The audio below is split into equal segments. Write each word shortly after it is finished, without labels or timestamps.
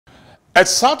A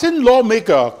certain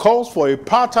lawmaker calls for a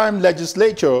part-time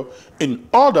legislature in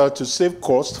order to save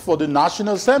costs for the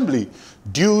National Assembly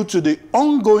due to the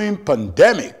ongoing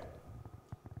pandemic.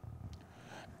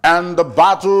 And the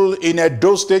battle in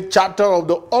Edo State chapter of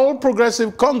the All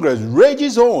Progressive Congress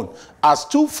rages on as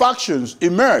two factions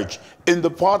emerge in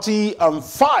the party and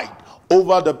fight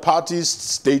over the party's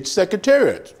state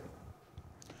secretariat.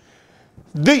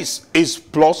 This is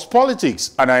Plus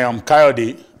Politics, and I am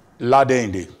Kayode,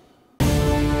 Ladeinde.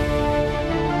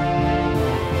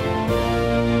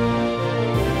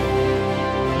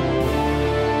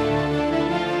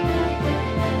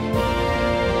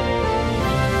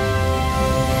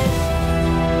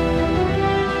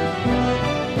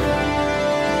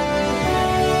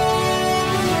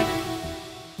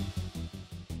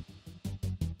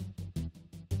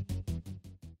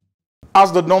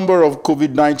 As the number of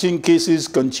COVID-19 cases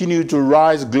continue to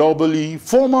rise globally,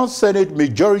 former Senate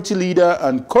Majority Leader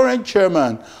and current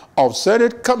Chairman of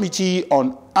Senate Committee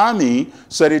on Army,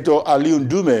 Senator Ali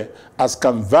Ndume, has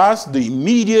canvassed the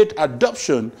immediate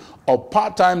adoption of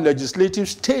part-time legislative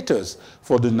status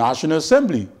for the National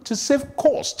Assembly to save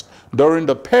costs during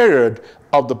the period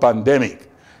of the pandemic.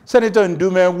 Senator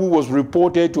Ndume, who was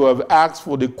reported to have asked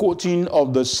for the quoting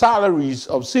of the salaries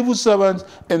of civil servants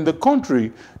in the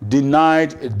country,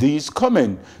 denied this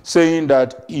comment, saying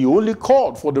that he only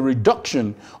called for the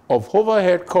reduction of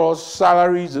overhead costs,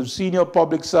 salaries of senior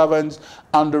public servants,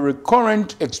 and the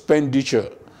recurrent expenditure.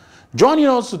 Joining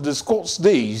us to discuss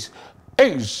this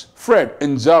is Fred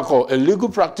Nzako, a legal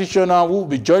practitioner who will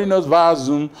be joining us via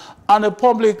Zoom, and a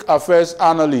public affairs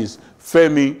analyst,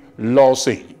 Femi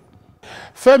Lawson.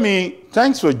 Femi,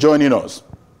 thanks for joining us.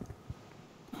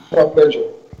 My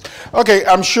pleasure. Okay,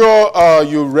 I'm sure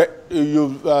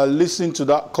you've listened to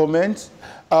that comment.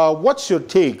 What's your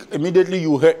take? Immediately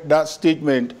you heard that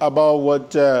statement about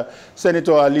what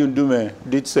Senator Ali Ndume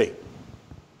did say.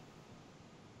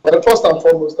 Well, first and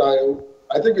foremost,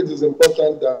 I think it is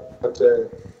important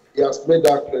that he has made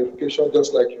that clarification,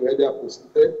 just like you earlier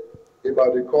presented,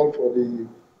 about the call for the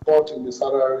cut in the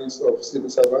salaries of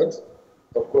civil servants.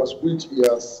 Of course, which he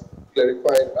has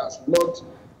clarified as not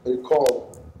a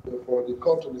call for the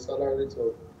cut in the salaries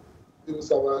of civil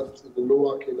servants in the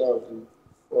lower cadre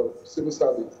of civil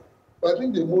service. But I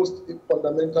think the most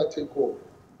fundamental take-home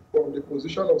from the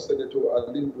position of Senator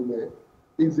Ali Ndume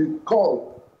is a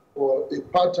call for a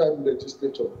part-time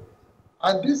legislature.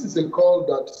 And this is a call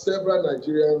that several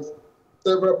Nigerians,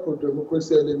 several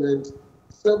pro-democracy elements,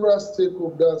 several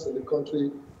stakeholders in the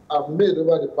country have made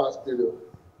over the past period.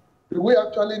 We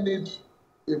actually need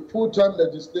a full-time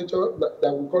legislature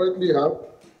that we currently have?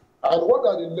 And what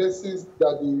are the lessons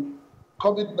that the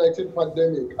COVID-19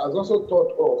 pandemic has also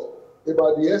taught us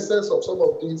about the essence of some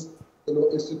of these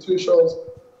institutions,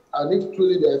 and if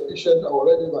truly they're efficient or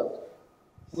relevant?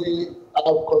 We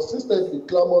have consistently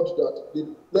clamored that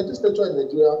the legislature in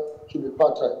Nigeria should be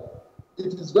part-time.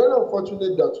 It is very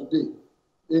unfortunate that today,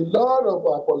 a lot of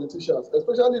our politicians,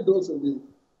 especially those in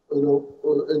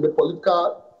the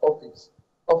political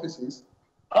offices,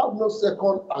 have no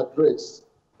second address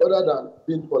other than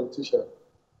being politicians.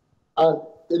 And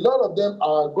a lot of them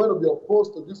are going to be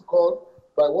opposed to this call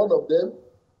by one of them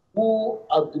who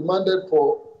have demanded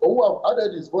for, or who have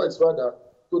added his voice rather,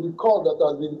 to the call that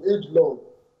has been age-long.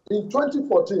 In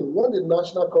 2014, when the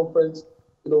National Conference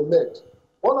met,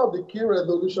 one of the key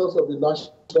resolutions of the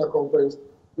National Conference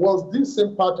was this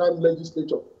same part-time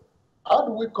legislature. How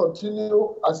do we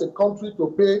continue as a country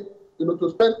to pay to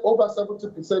spend over 70%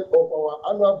 of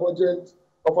our annual budget,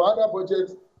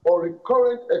 on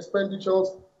recurrent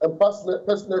expenditures and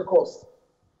personal costs?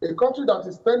 A country that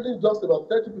is spending just about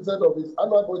 30% of its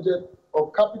annual budget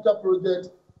on capital projects,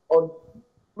 on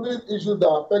issues that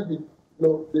affect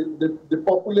the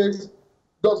populace,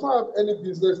 does not have any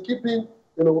business keeping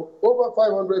over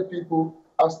 500 people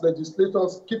as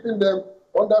legislators, keeping them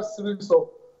under a series of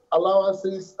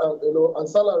allowances and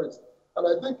salaries. And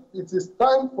I think it is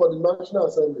time for the National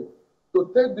Assembly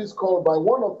to take this call by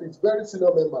one of its very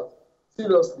senior members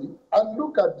seriously and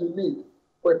look at the need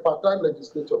for a part-time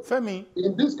legislature. Femi,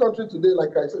 in this country today,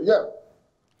 like I said, yeah.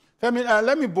 Femi,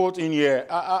 let me butt in here.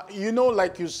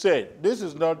 Like you said, this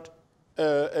is not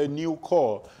a new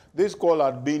call. This call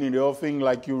had been in the offing,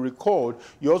 like you recalled.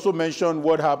 You also mentioned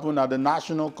what happened at the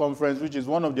National Conference, which is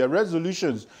one of their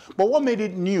resolutions. But what made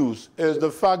it news is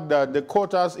the fact that the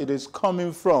quarters it is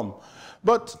coming from.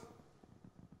 But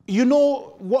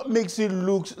what makes it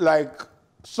look like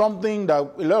something that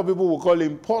a lot of people will call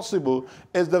impossible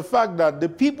is the fact that the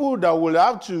people that will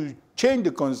have to change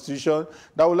the Constitution,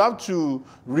 that will have to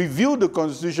review the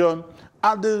Constitution,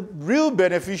 are the real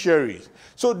beneficiaries.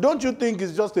 So don't you think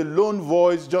it's just a lone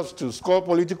voice just to score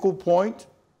political point?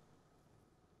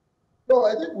 No,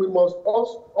 I think we must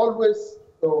also always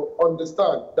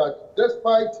understand that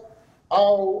despite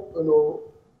how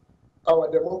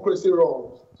our democracy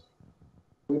runs,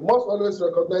 we must always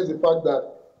recognize the fact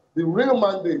that the real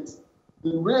mandate,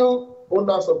 the real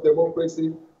owners of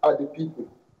democracy are the people.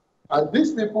 And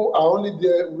these people are only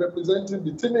there representing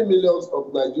the teeming millions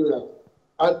of Nigerians.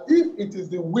 And if it is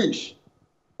the wish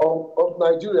of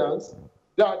Nigerians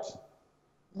that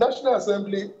National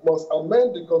Assembly must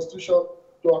amend the Constitution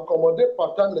to accommodate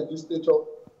part-time legislature,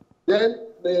 then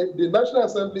the National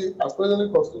Assembly, as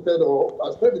presently constituted or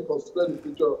as may be constituted in the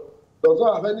future, does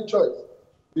not have any choice,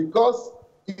 because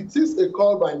it is a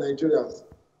call by Nigerians.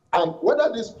 And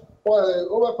whether these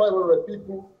over 500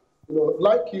 people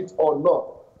like it or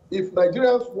not, if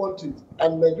Nigerians want it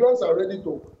and Nigerians are ready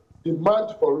to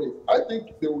demand for it, I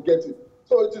think they will get it.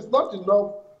 So it is not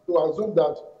enough to assume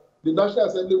that the National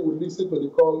Assembly will listen to the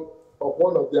call of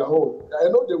one of their own. I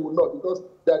know they will not, because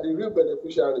they are the real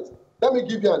beneficiaries. Let me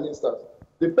give you an instance.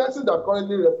 The person that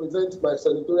currently represents my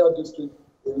senatorial district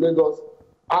in Lagos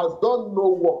has done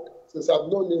no work since I've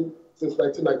known him since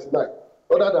 1999,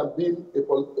 other than being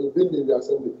in the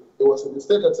assembly. He was in the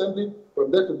state assembly,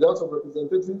 from there to the House of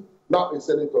Representatives, now a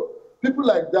senator. People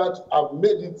like that have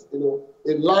made it,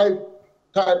 a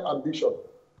lifetime ambition.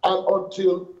 And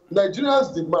until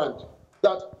Nigerians demand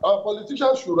that our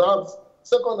politicians should have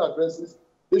second addresses,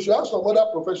 they should have some other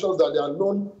professions that they are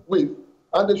known with,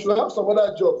 and they should have some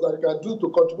other jobs that they can do to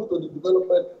contribute to the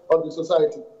development of the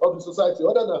society,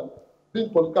 other than being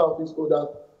political office holder.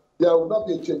 There will not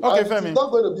be a change. Okay, and it's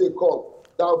not going to be a call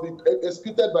that will be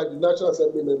executed by the National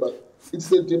Assembly members.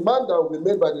 It's a demand that will be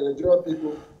made by the Nigerian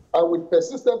people, and with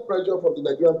persistent pressure from the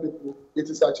Nigerian people, it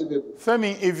is achievable.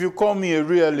 Femi, if you call me a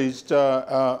realist,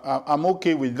 I'm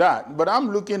okay with that. But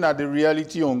I'm looking at the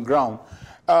reality on ground.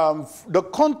 The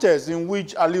context in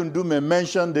which Ali Ndume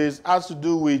mentioned this has to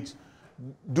do with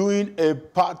doing a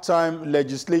part-time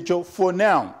legislature for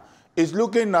now. It's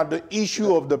looking at the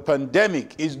issue of the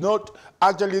pandemic. It's not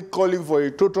actually calling for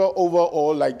a total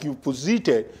overhaul like you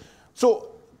posited.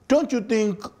 So don't you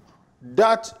think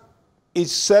that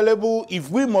is sellable if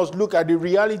we must look at the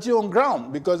reality on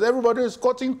ground? Because everybody is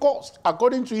cutting costs,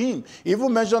 according to him. He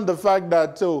even mentioned the fact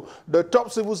that the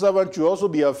top civil servant should also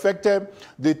be affected.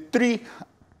 The three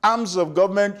arms of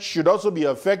government should also be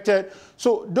affected.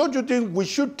 So don't you think we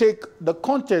should take the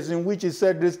context in which he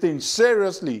said this thing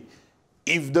seriously?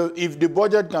 If the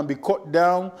budget can be cut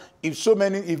down, if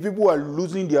people are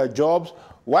losing their jobs,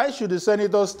 why should the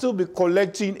senators still be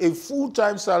collecting a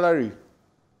full-time salary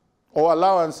or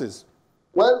allowances?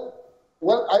 Well,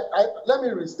 let me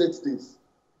restate this.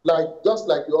 Just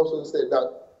like you also said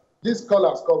that this call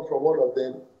has come from one of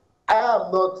them. I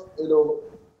am not,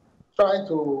 trying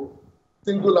to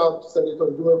single out Senator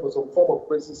Ndume for some form of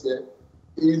praises here.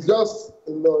 He's just,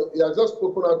 he has just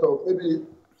spoken out of maybe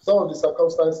some of the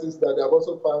circumstances that they have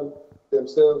also found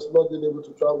themselves not being able to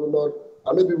travel,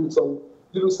 and maybe with some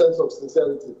little sense of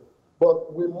sincerity.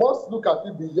 But we must look at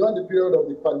it beyond the period of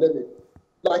the pandemic.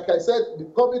 Like I said, the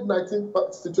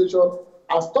COVID-19 situation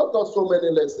has taught us so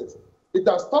many lessons. It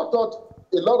has taught us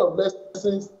a lot of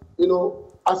lessons,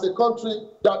 as a country,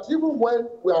 that even when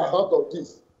we are out of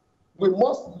this, we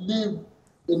must live,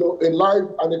 a life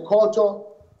and a culture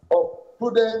of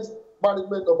prudence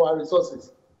management of our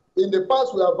resources. In the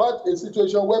past, we have had a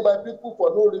situation whereby people,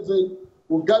 for no reason,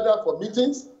 will gather for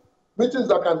meetings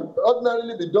that can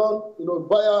ordinarily be done,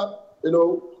 via,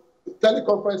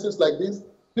 teleconferences like this.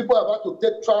 People have had to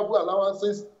take travel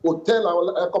allowances, hotel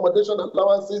accommodation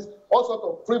allowances, all sorts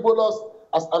of frivolous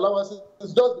allowances,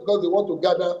 just because they want to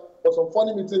gather for some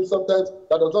funny meetings sometimes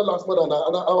that does not last more than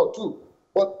an hour or two.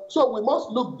 But so we must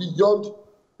look beyond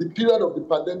the period of the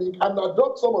pandemic and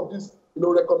adopt some of these,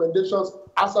 recommendations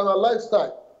as our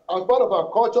lifestyle, as part of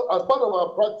our culture, as part of our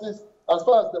practice, as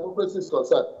far as democracy is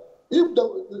concerned. If the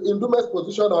Ndume's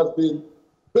position has been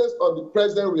based on the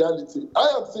present reality,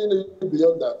 I have seen it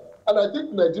beyond that. And I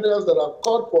think Nigerians that have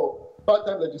called for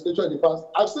part-time legislation in the past,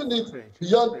 I've seen it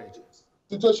beyond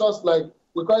situations like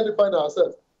we currently find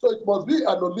ourselves. So it must be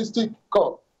an holistic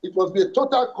call. It must be a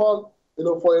total call,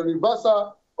 for a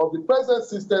reversal of the present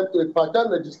system to a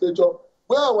part-time legislature,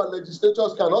 where our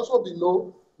legislatures can also be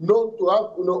known to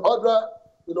have, other,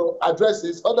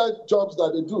 addresses, other jobs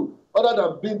that they do, other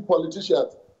than being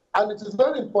politicians. And it is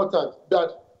very important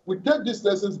that we take these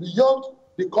lessons beyond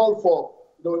the call for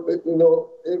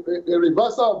a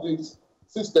reversal of this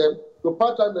system to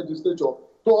part-time legislature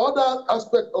to other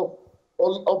aspects of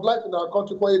life in our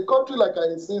country. For a country, like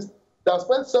I insist, that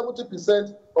spends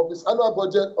 70% of his annual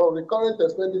budget on recurrent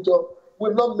expenditure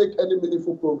will not make any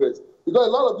meaningful progress. Because a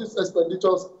lot of these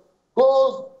expenditures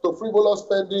goes to frivolous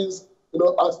spendings,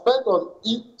 are spent on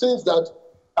things that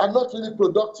are not really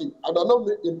productive and are not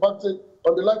impacting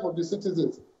on the life of the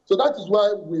citizens. So that is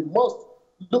why we must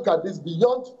look at this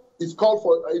beyond its call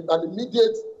for an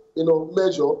immediate,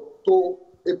 measure to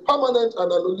a permanent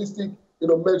and an holistic,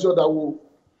 measure that will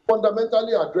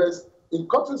fundamentally address in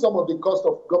cutting some of the cost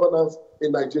of governance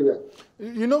in Nigeria.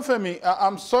 Femi,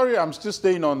 I'm sorry I'm still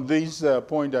staying on this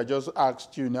point I just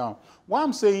asked you now. Why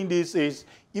I'm saying this is,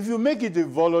 if you make it a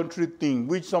voluntary thing,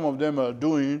 which some of them are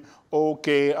doing,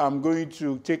 okay, I'm going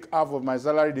to take half of my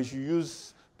salary, they should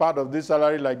use part of this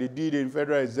salary like they did in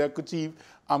federal executive,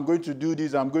 I'm going to do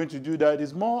this, I'm going to do that.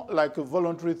 It's more like a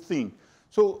voluntary thing.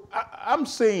 So I'm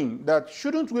saying that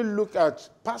shouldn't we look at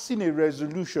passing a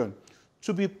resolution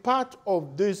to be part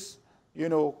of this,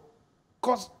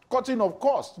 cutting of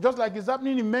costs, just like it's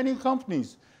happening in many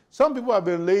companies. Some people have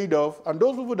been laid off, and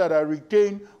those people that are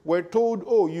retained were told,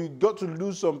 oh, you got to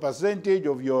lose some percentage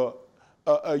of your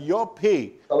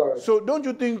pay. So don't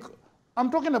you think, I'm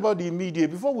talking about the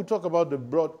immediate, before we talk about the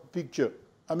broad picture,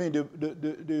 I mean,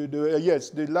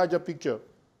 the larger picture.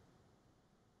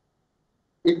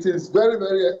 It is very,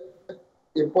 very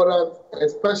important,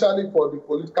 especially for the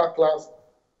political class,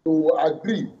 to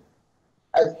agree,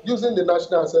 as using the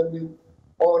National Assembly,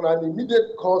 on an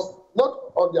immediate cost,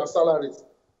 not on their salaries,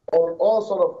 on all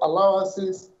sort of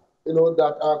allowances,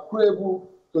 that are credible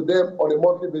to them on a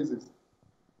monthly basis.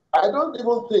 I don't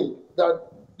even think that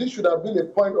this should have been a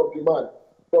point of demand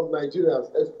from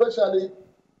Nigerians, especially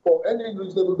for any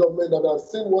reasonable government that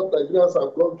has seen what Nigerians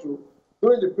have gone through.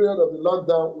 During the period of the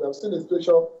lockdown, we have seen a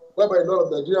situation whereby a lot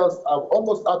of Nigerians have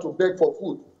almost had to beg for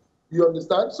food. You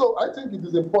understand? So I think it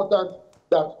is important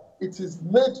that it is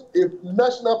made a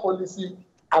national policy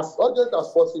as urgent as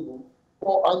possible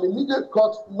for an immediate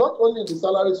cut, not only in the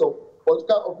salaries of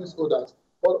political office holders,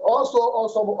 but also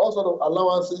sort of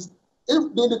allowances. If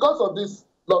in the course of this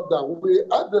lockdown, we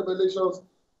had revelations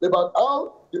about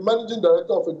how the managing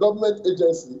director of a government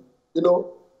agency,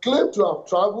 claimed to have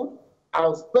traveled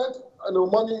and spent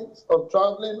money on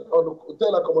traveling, on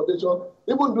hotel accommodation,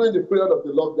 even during the period of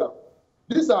the lockdown.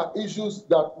 These are issues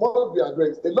that must be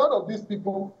addressed. A lot of these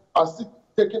people are still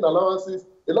taking allowances.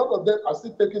 A lot of them are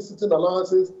still taking sitting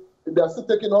allowances. They are still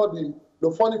taking all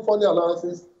the funny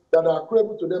allowances that are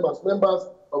credible to them as members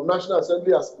of National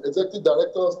Assembly, as executive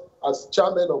directors, as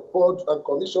chairmen of boards and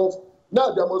commissions.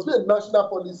 Now, there must be a national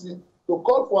policy to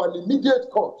call for an immediate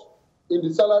cut in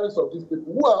the salaries of these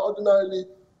people who are ordinarily,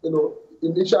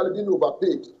 initially being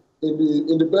overpaid in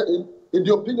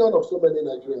the opinion of so many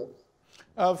Nigerians.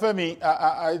 Femi,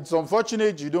 it's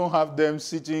unfortunate you don't have them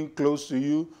sitting close to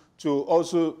you to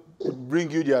also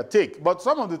bring you their take. But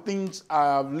some of the things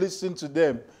I have listened to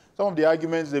them, some of the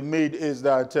arguments they made is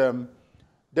that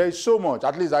there is so much,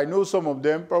 at least I know some of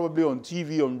them, probably on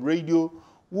TV, on radio,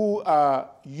 who are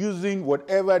using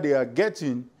whatever they are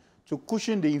getting to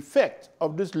cushion the effect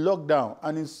of this lockdown.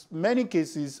 And in many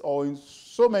cases, or in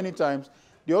so many times,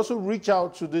 they also reach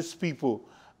out to these people.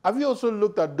 Have you also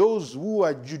looked at those who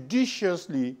are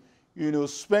judiciously,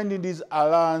 spending these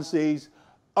allowances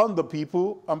on the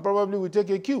people, and probably will take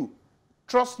a cue?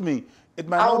 Trust me, it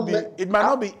might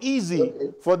not be easy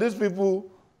for these people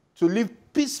to live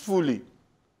peacefully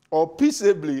or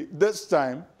peaceably this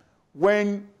time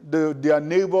when their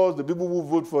neighbors, the people who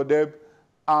vote for them,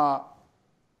 are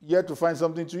yet to find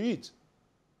something to eat.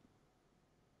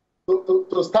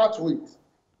 To start with,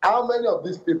 how many of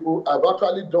these people have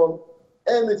actually done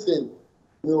anything,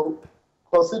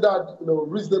 considered,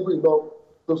 reasonable enough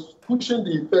to cushion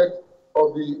the effect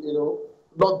of the,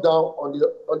 lockdown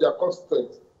on their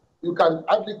constituents? You can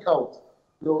hardly count,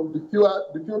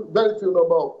 the very few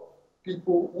number of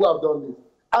people who have done this.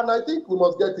 And I think we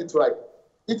must get it right.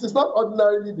 It is not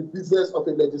ordinarily the business of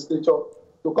a legislature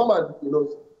to come and,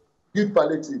 give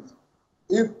palliative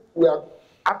if we are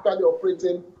actually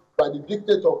operating by the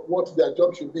dictate of what their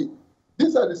job should be.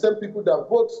 These are the same people that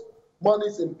vote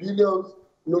monies in billions,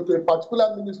 to a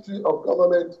particular ministry of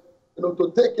government,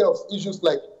 to take care of issues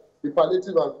like the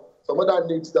palliative and some other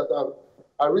needs that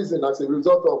have arisen as a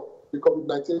result of the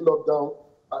COVID-19 lockdown,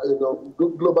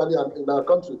 globally and in our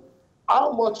country.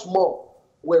 How much more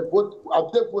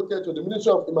have they voted to the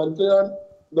Ministry of Humanitarian,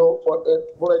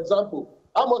 for example?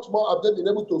 How much more have they been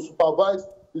able to supervise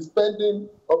the spending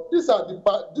of these are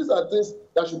things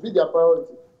that should be their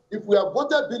priority. If we have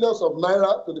voted billions of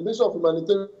naira to the Ministry of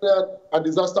Humanitarian and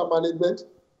Disaster Management,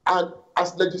 and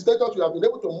as legislators we have been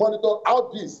able to monitor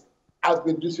how this has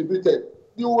been distributed,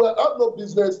 you will have no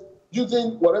business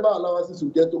using whatever allowances you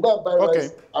get to go and buy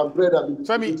rice and bread and be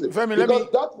distributed. Femi,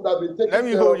 because that would have been taken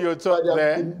care hold of your by thought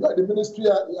there. the ministry.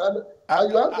 I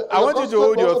want you to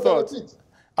hold your thought.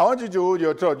 I want you to hold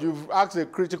your thought. You've asked a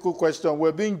critical question.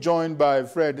 We're being joined by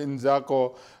Fred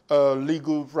Nzako, a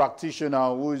legal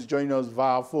practitioner who is joining us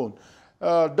via phone.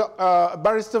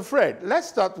 Barrister Fred, let's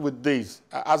start with this.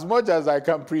 As much as I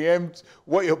can preempt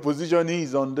what your position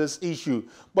is on this issue,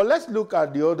 but let's look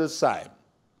at the other side.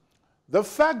 The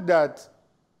fact that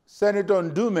Senator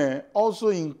Ndume also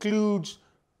includes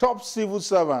top civil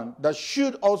servants that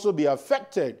should also be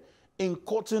affected in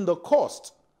cutting the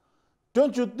cost.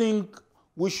 Don't you think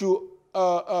we should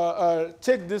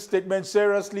take this statement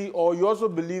seriously, or you also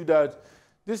believe that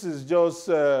this is just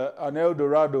an El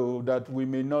Dorado that we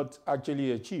may not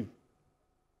actually achieve?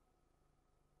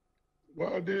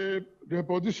 Well, the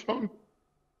position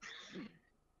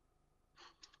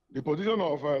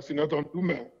of Senator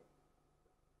Ndume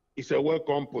is a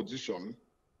welcome position,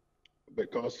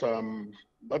 because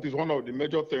that is one of the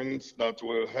major things that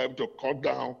will help to cut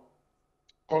down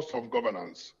cost of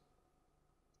governance,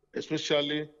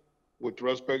 especially with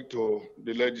respect to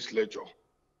the legislature.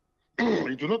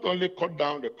 It will not only cut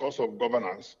down the cost of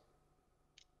governance,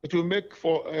 it will make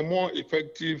for a more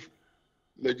effective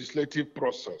legislative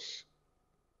process.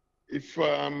 If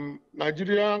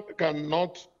Nigeria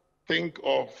cannot think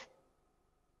of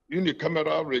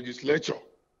unicameral legislature,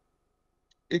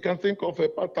 it can think of a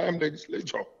part-time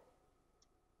legislature.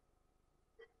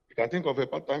 It can think of a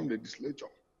part-time legislature.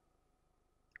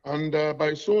 And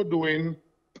by so doing,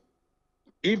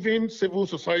 even civil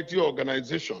society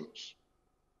organizations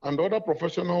and other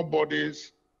professional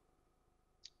bodies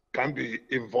can be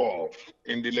involved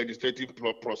in the legislative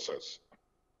process.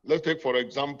 Let's take, for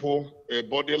example, a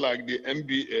body like the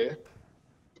NBA,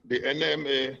 the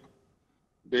NMA,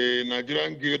 the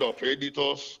Nigerian Guild of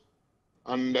Editors,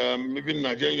 and even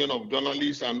Nigerian Union of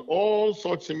Journalists, and all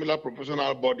such similar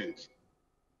professional bodies.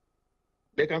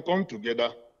 They can come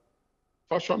together,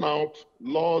 fashion out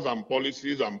laws and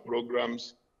policies and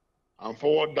programs, and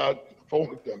forward them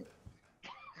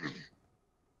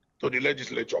to the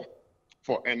legislature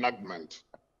for enactment.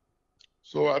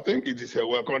 So I think it is a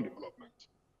welcome development.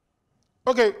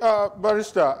 Okay,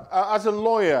 Barrister, as a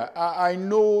lawyer, I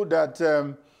know that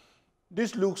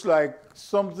this looks like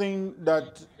something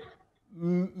that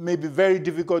may be very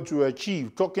difficult to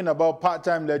achieve, talking about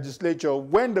part-time legislature,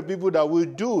 when the people that will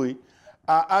do it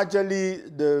are actually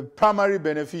the primary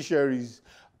beneficiaries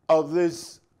of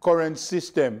this current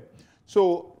system.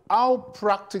 So how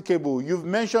practicable, you've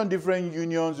mentioned different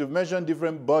unions, you've mentioned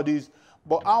different bodies,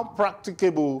 but how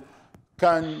practicable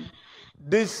can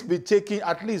this be taken,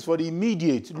 at least for the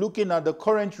immediate, looking at the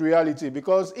current reality?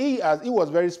 Because he was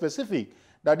very specific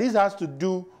that this has to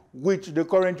do with the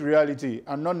current reality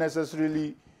and not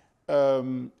necessarily a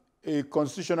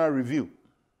constitutional review.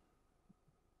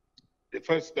 The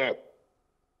first step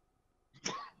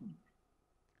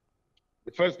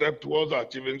towards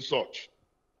achieving such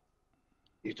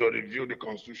is to review the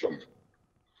Constitution.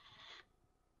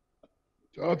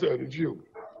 Just a review.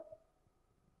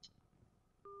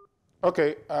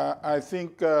 Okay, I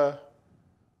think,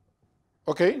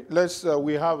 okay,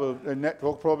 we have a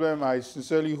network problem. I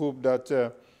sincerely hope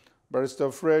that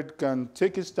Barrister Fred can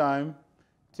take his time,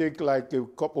 take like a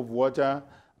cup of water,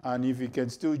 and if he can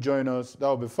still join us,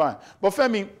 that'll be fine. But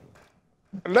Femi,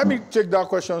 let me take that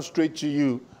question straight to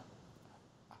you.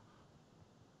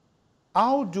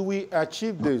 How do we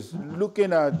achieve this?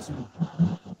 Looking at,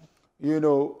 you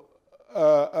know,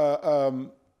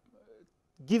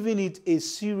 giving it a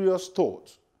serious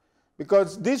thought,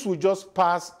 because this will just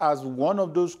pass as one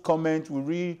of those comments we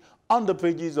read on the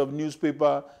pages of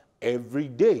newspaper every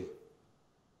day.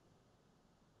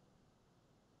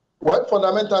 Well,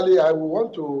 fundamentally, I would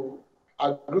want to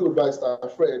agree with Barrister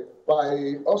Fred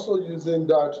by also using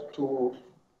that to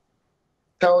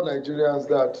tell Nigerians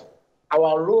that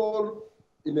our role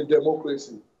in a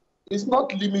democracy is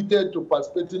not limited to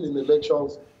participating in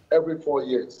elections every 4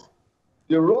 years.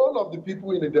 The role of the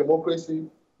people in a democracy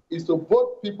is to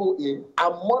vote people in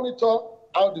and monitor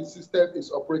how the system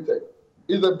is operated.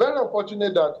 It's very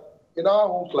unfortunate that in our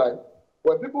home climate,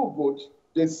 when people vote,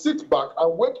 they sit back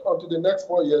and wait until the next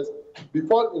 4 years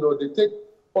before they take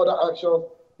further actions,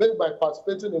 maybe by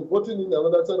participating in voting in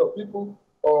another set of people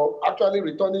or actually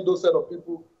returning those set of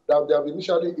people that they have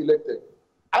initially elected.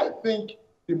 I think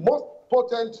the most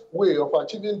potent way of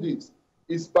achieving this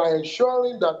is by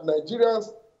ensuring that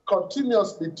Nigerians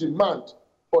continuously demand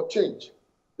for change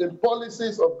in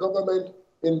policies of government,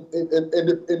 in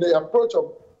the approach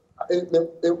of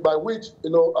by which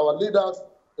our leaders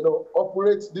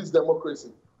operate this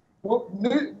democracy.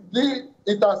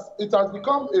 it has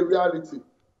become a reality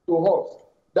to us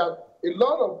that a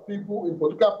lot of people in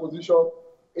political position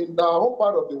in our home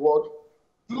part of the world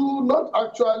do not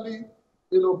actually,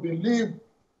 believe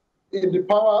in the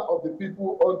power of the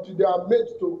people until they are made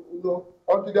to,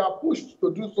 until they are pushed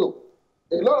to do so.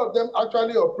 A lot of them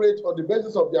actually operate on the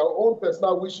basis of their own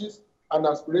personal wishes and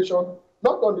aspirations,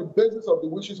 not on the basis of the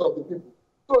wishes of the people.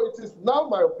 So it is now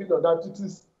my opinion that it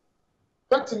is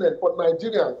pertinent for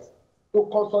Nigerians to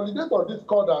consolidate on this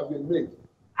call that has been made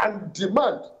and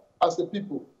demand as a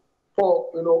people for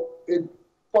a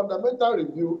fundamental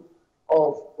review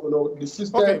of the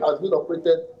system has been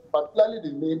operated, particularly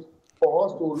the need for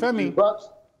us to revert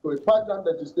to a part-time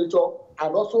legislature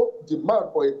and also demand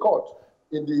for a cut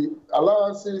in the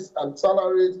allowances and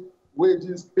salaries,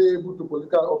 wages payable to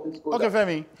political office holders. Okay,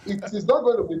 Femi. It is not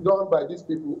going to be done by these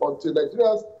people until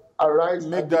Nigerians arise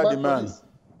make and that demand.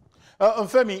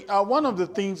 Femi, one of the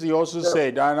things he also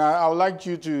said, and I would like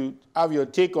you to have your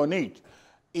take on it,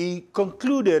 he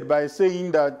concluded by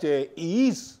saying that he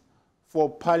is for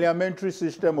parliamentary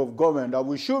system of government, that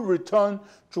we should return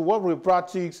to what we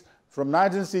practiced from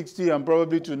 1960 and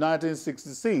probably to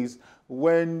 1966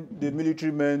 when the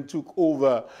military men took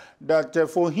over, that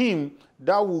for him,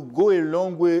 that would go a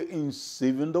long way in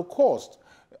saving the cost.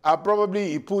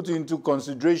 Probably he put into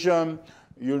consideration,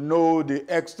 the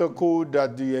extra code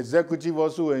that the executive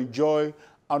also enjoy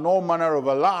and all manner of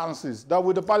allowances, that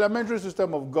with the parliamentary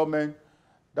system of government,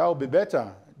 that would be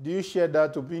better. Do you share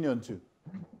that opinion too?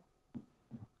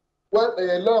 Well,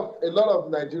 a lot of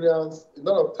Nigerians, a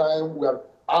lot of time we have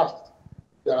asked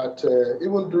that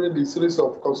even during the series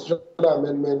of constitutional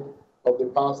amendments of the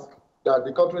past, that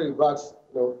the country reverts,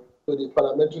 to the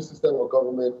parliamentary system of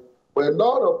government. But a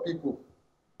lot of people,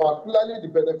 particularly the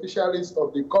beneficiaries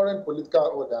of the current political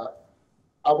order,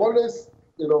 have always,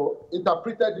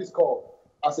 interpreted this call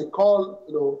as a call,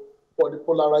 for the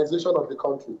polarization of the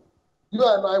country. You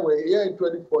and I were here in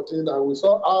 2014, and we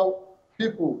saw how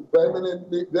people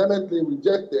vehemently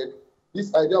rejected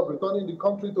this idea of returning the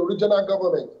country to regional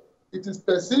government. It is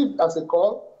perceived as a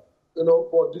call,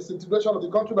 for disintegration of the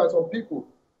country by some people.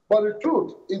 But the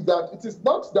truth is that it is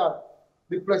not that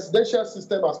the presidential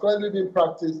system has currently been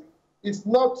practiced. It's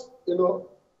not,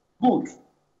 good.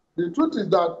 The truth is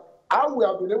that how we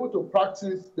have been able to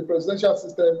practice the presidential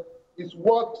system is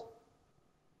what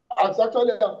has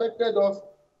actually affected us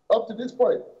up to this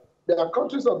point. There are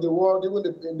countries of the world, even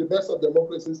in the best of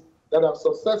democracies, that have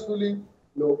successfully,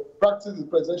 practiced the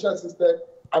presidential system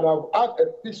and have had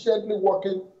efficiently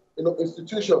working,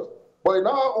 institutions. But in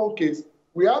our own case,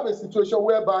 we have a situation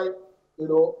whereby,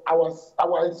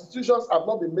 our institutions have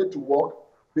not been made to work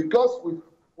because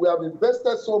we have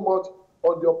invested so much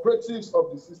on the operatives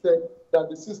of the system than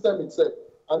the system itself.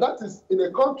 And that is in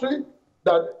a country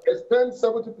that spends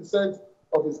 70%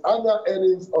 of its annual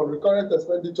earnings on recurrent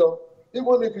expenditure.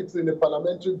 Even if it's in a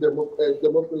parliamentary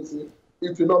democracy,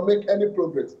 it will not make any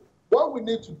progress. What we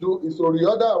need to do is to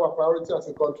reorder our priority as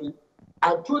a country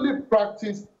and truly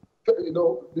practice,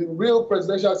 the real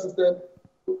presidential system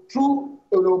through,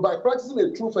 by practicing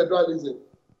a true federalism.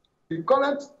 The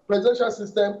current presidential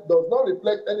system does not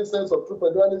reflect any sense of true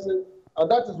federalism, and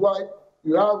that is why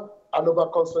you have an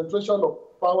over-concentration of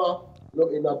power,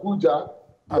 in Abuja.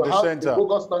 At the center. The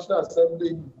August National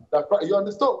Assembly. You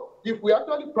understand? If we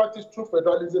actually practice true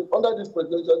federalism under this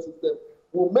presidential system,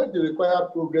 we'll make the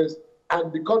required progress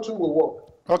and the country will work.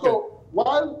 Okay. So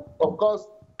while, of course,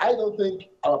 I don't think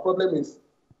our problem is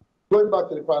going back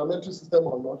to the parliamentary system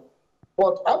or not,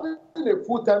 but having a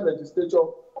full-time legislature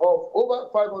of over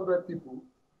 500 people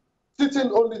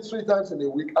sitting only 3 times in a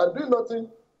week and doing nothing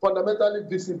fundamentally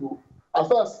visible, as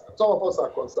far as some of us are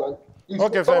concerned, is some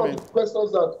of the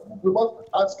questions that we must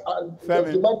ask and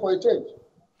demand for a change.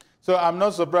 So I'm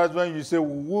not surprised when you say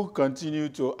we will continue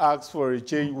to ask for a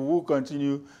change, we will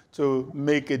continue to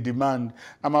make a demand.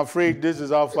 I'm afraid this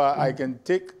is how far I can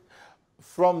take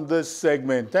from this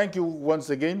segment. Thank you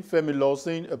once again, Femi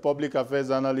Lawson, a public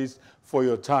affairs analyst, for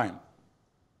your time.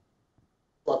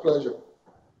 My pleasure.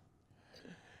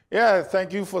 Yeah,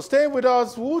 thank you for staying with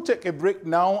us. We'll take a break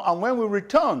now, and when we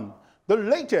return, the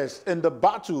latest in the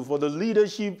battle for the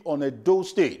leadership on Edo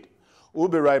State. We'll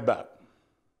be right back.